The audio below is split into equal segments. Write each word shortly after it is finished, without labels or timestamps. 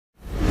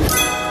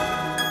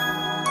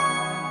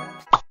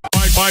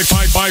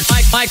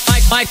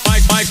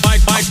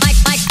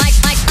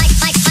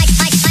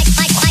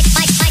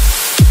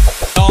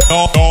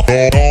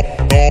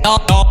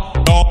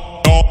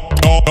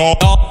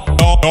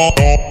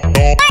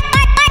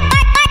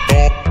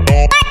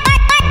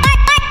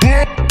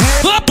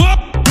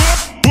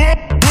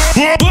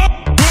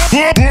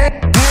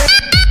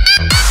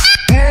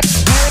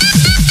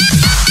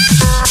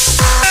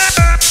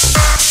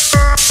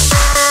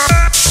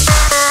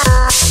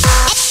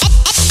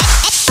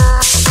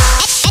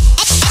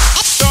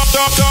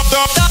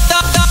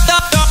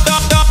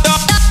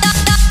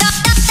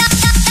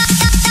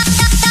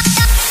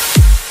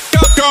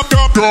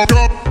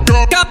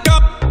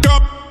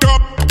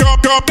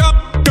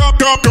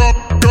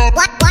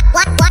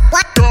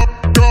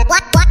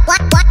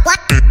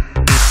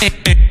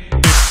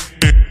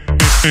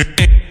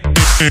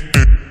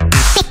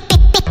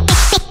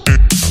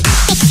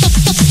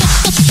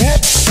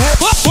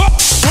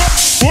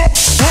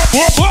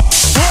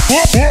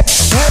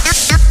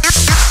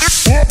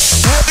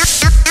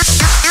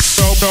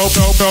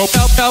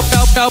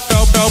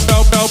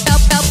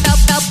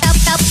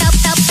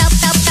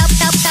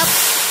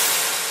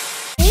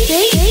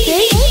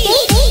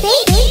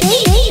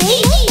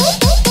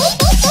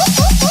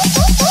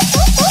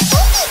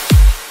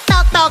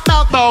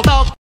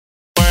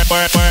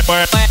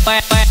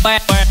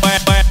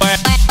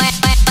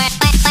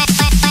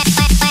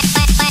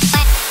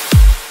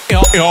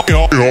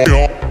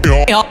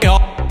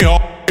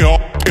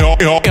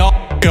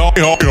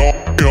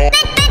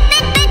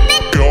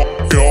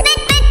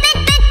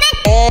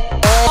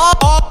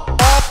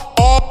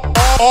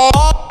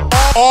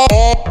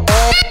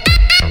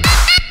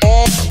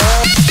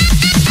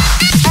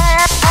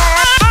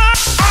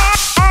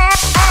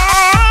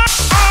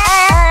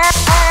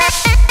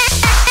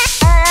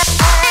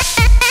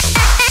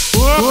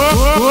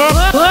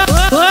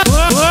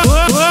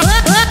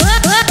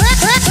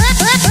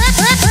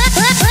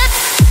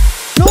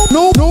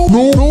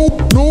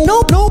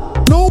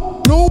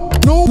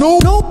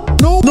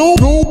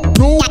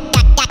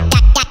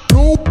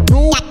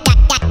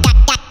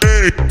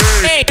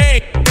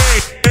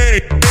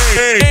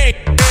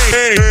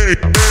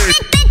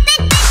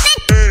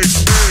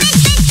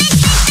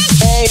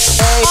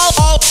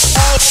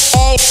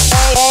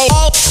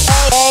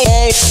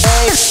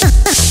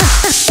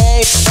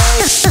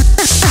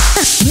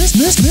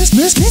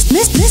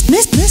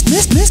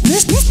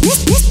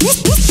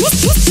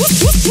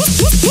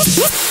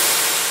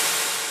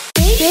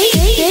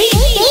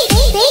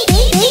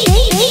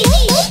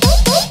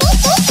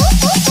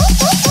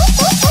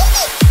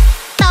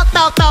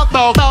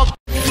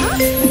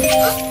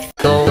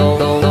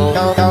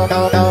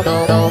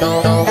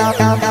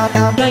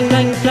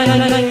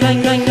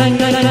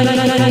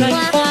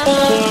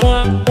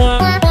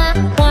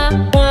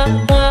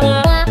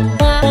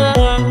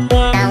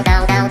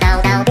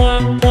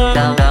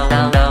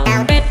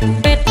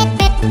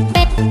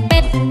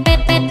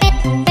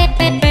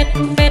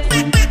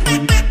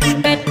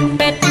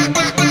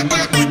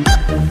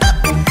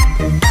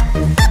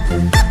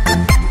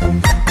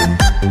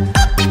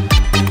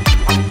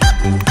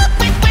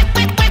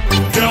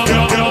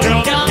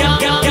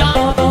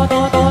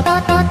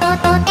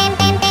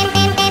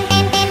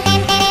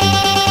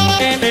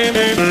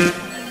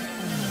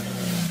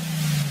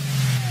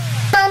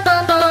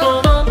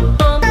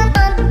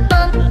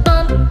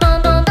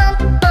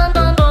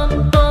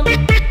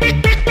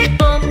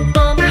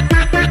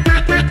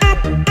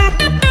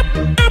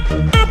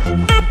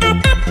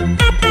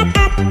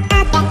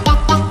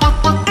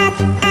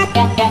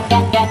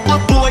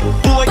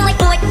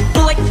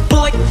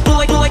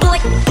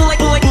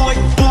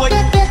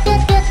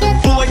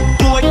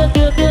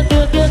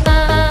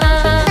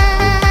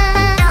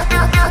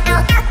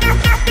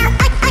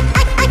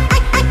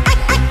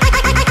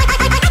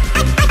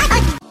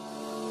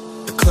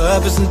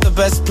club isn't the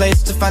best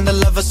place to find a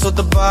lover, so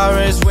the bar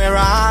is where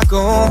I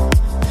go.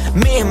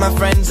 Me and my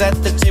friends at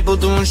the table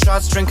doing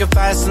shots, drinking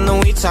fast, and then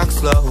we talk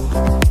slow.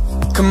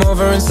 Come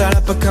over and start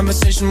up a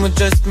conversation with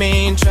just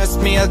me, and trust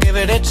me, I'll give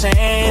it a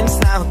chance.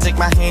 Now take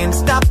my hand,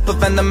 stop,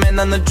 and the man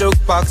on the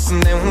jukebox,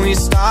 and then we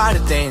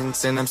started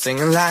dancing. I'm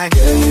singing like,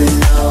 girl, you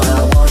know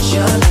I want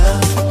your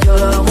love. Your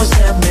love was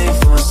handmade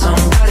for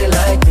somebody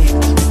like me.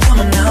 Come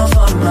on now,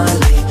 follow my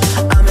lead.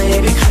 I may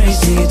be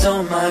crazy,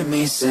 don't mind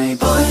me. Say,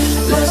 boy,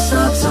 let's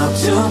not talk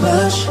too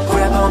much.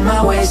 Grab on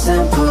my waist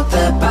and put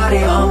that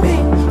body on me.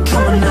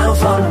 Come on now,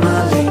 follow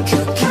my lead.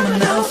 Come on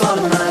now,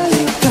 follow my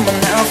lead. Come on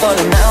now,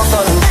 follow now,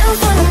 follow.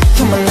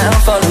 Come on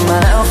now, follow my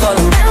now,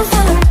 follow.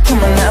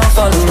 Come on now,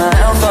 follow my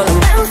now, follow.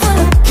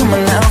 Come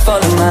on now,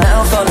 follow my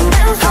now, follow.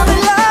 I'm in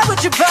love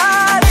with your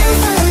body.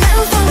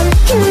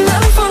 Come on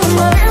now, follow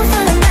my now,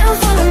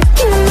 follow.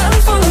 Come on now,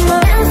 follow my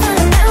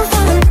now,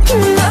 follow.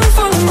 Come on now,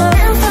 follow my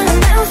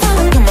now,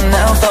 follow. Come on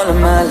now, follow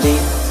my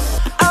lead.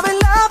 I'm in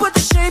love with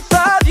the shape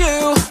of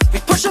you. We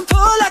push and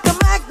pull like a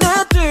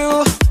magnet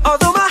do.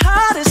 Although my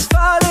heart is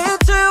falling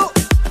too.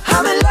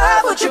 I'm in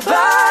love with your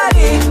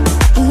body.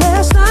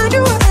 Last night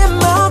you were in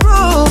my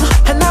room,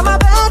 and now my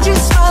bed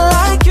sheets smell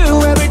like you.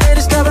 Every day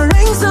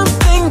discovering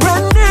something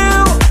brand new.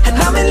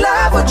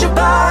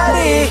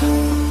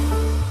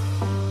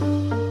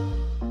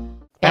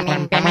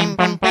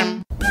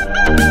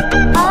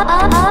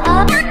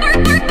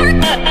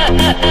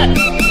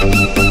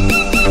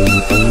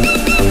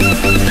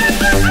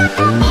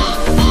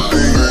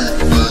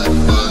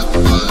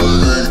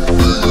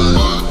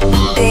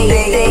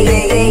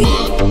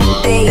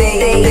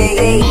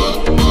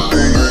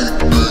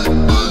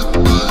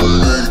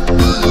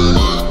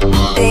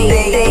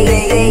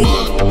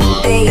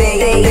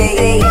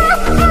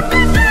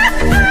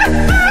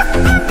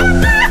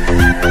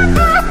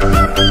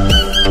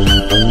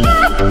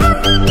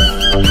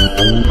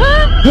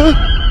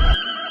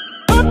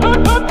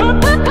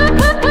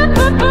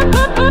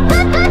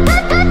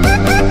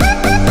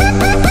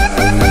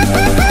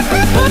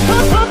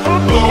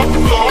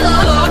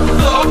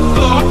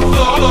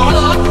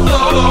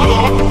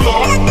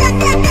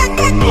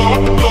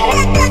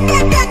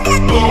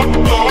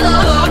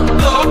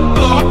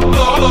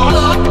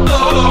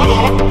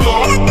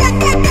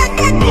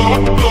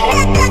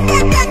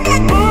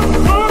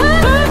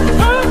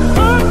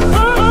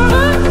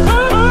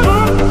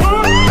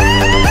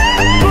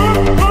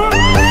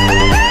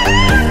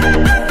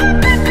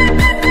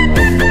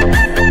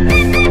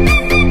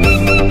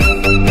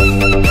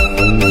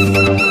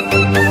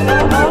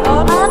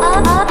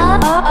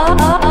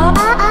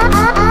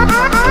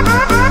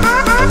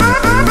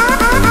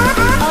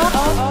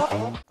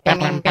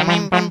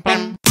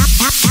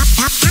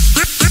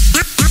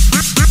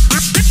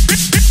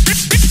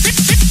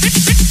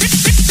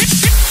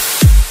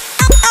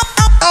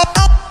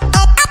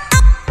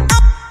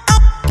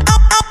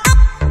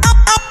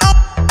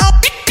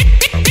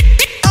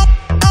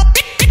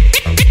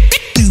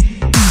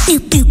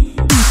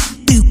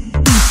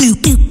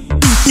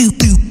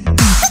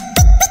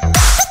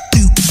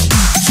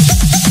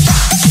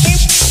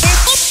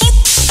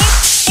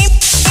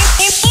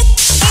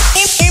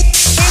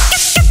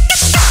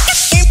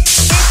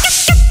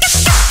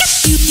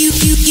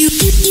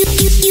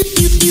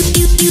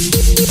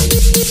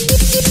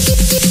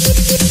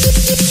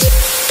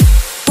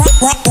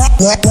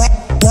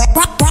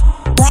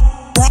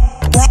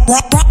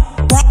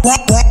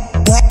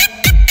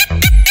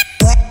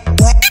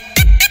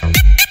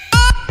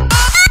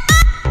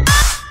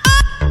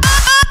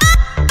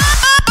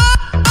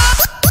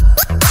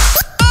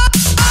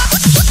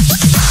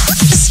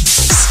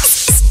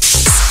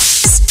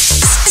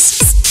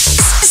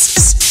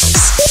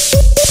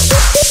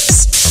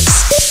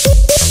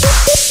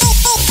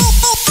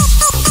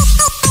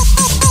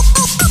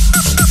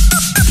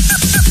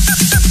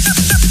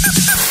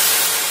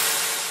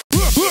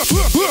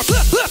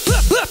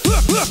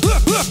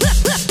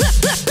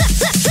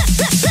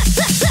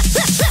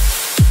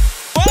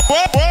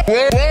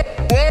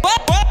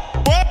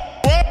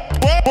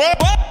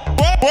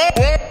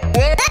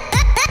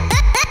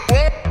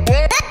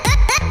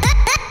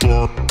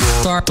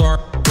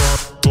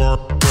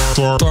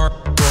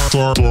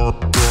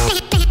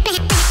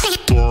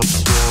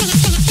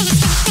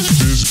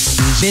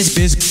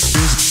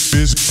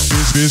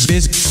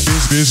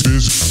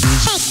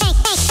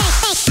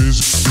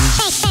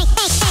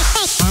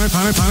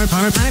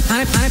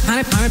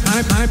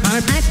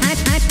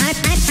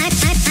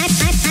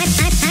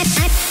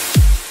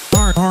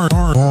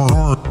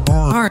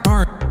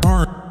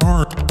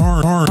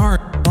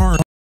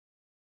 Art.